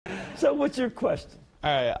So what's your question?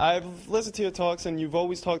 All right, I've listened to your talks, and you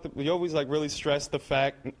always like really stress the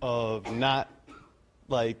fact of not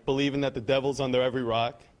like believing that the devil's under every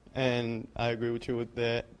rock, and I agree with you with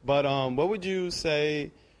that. But what would you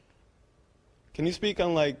say? Can you speak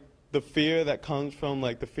on like the fear that comes from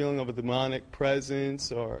like the feeling of a demonic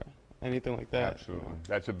presence or anything like that? Absolutely,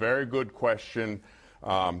 that's a very good question,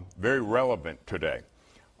 very relevant today.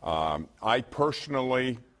 I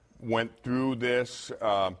personally went through this.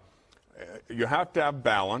 You have to have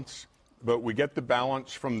balance, but we get the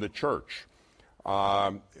balance from the church.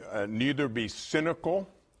 Neither be cynical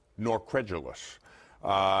nor credulous.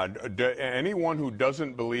 Anyone who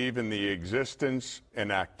doesn't believe in the existence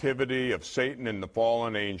and activity of Satan and the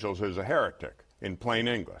fallen angels is a heretic, in plain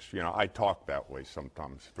English. You know, I talk that way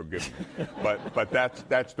sometimes, forgive me. But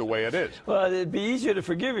that's the way it is. Well, it'd be easier to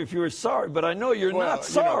forgive you if you were sorry, but I know you're not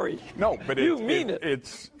sorry. No, but you mean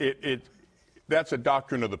it. That's a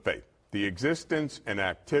doctrine of the faith. The existence and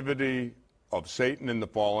activity of Satan and the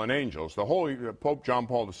fallen angels. The Holy Pope John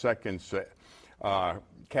Paul II's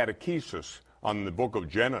Catechesis on the book of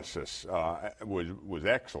Genesis was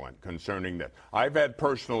excellent concerning that. I've had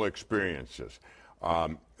personal experiences.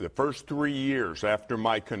 The first 3 years after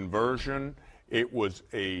my conversion, it was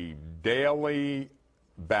a daily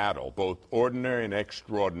battle, both ordinary and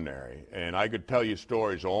extraordinary. And I could tell you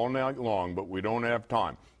stories all night long, but we don't have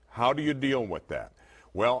time. How do you deal with that?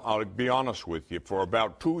 Well, I'll be honest with you. For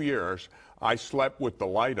about 2 years, I slept with the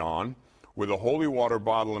light on, with a holy water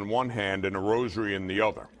bottle in one hand and a rosary in the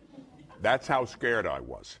other. That's how scared I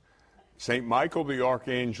was. St. Michael the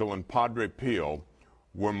Archangel and Padre Pio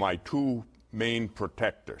were my two main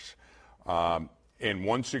protectors. And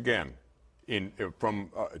once again,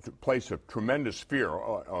 from a place of tremendous fear,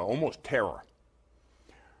 almost terror.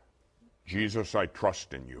 Jesus, I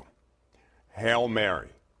trust in you. Hail Mary.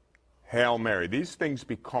 Hail Mary. These things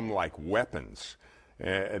become like weapons.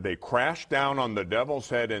 They crash down on the devil's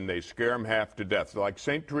head and they scare him half to death. Like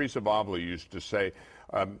St. Teresa of Avila used to say,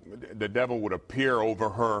 the devil would appear over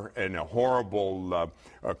her in a horrible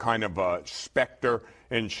kind of a specter,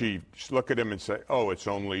 and she'd look at him and say, oh, it's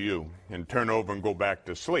only you, and turn over and go back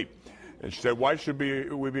to sleep. And she said, why should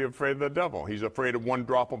we be afraid of the devil? He's afraid of one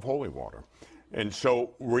drop of holy water. And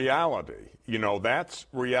so reality, you know, that's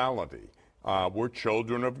reality. We're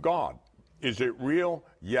children of God. Is it real?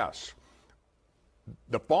 Yes.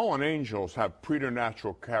 The fallen angels have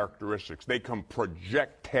preternatural characteristics. They can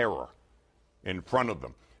project terror in front of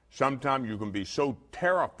them. Sometimes you can be so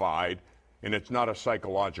terrified, and it's not a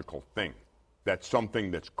psychological thing. That's something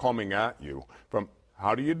that's coming at you from,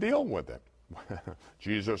 how do you deal with it?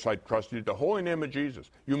 Jesus, I trust you. The holy name of Jesus.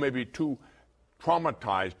 You may be too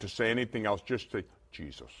traumatized to say anything else. Just say,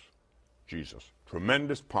 Jesus. Jesus.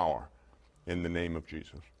 Tremendous power in the name of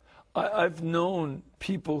Jesus. I've known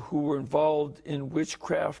people who were involved in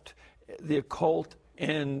witchcraft, the occult,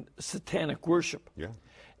 and satanic worship. Yeah.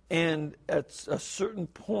 And at a certain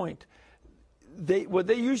point, they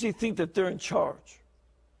usually think that they're in charge.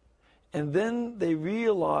 And then they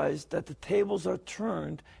realize that the tables are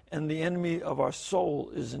turned and the enemy of our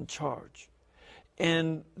soul is in charge.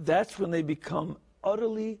 And that's when they become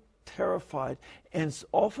utterly terrified. And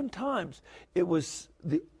oftentimes, it was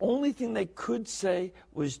the only thing they could say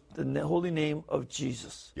was the holy name of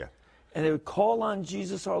Jesus. Yeah. And they would call on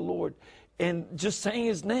Jesus our Lord. And just saying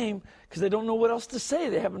his name, because they don't know what else to say.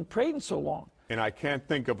 They haven't prayed in so long. And I can't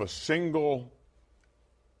think of a single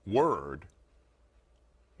word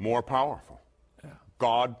more powerful. Yeah.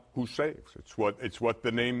 God who saves. It's what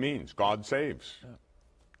the name means. God saves. Yeah.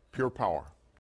 Pure power.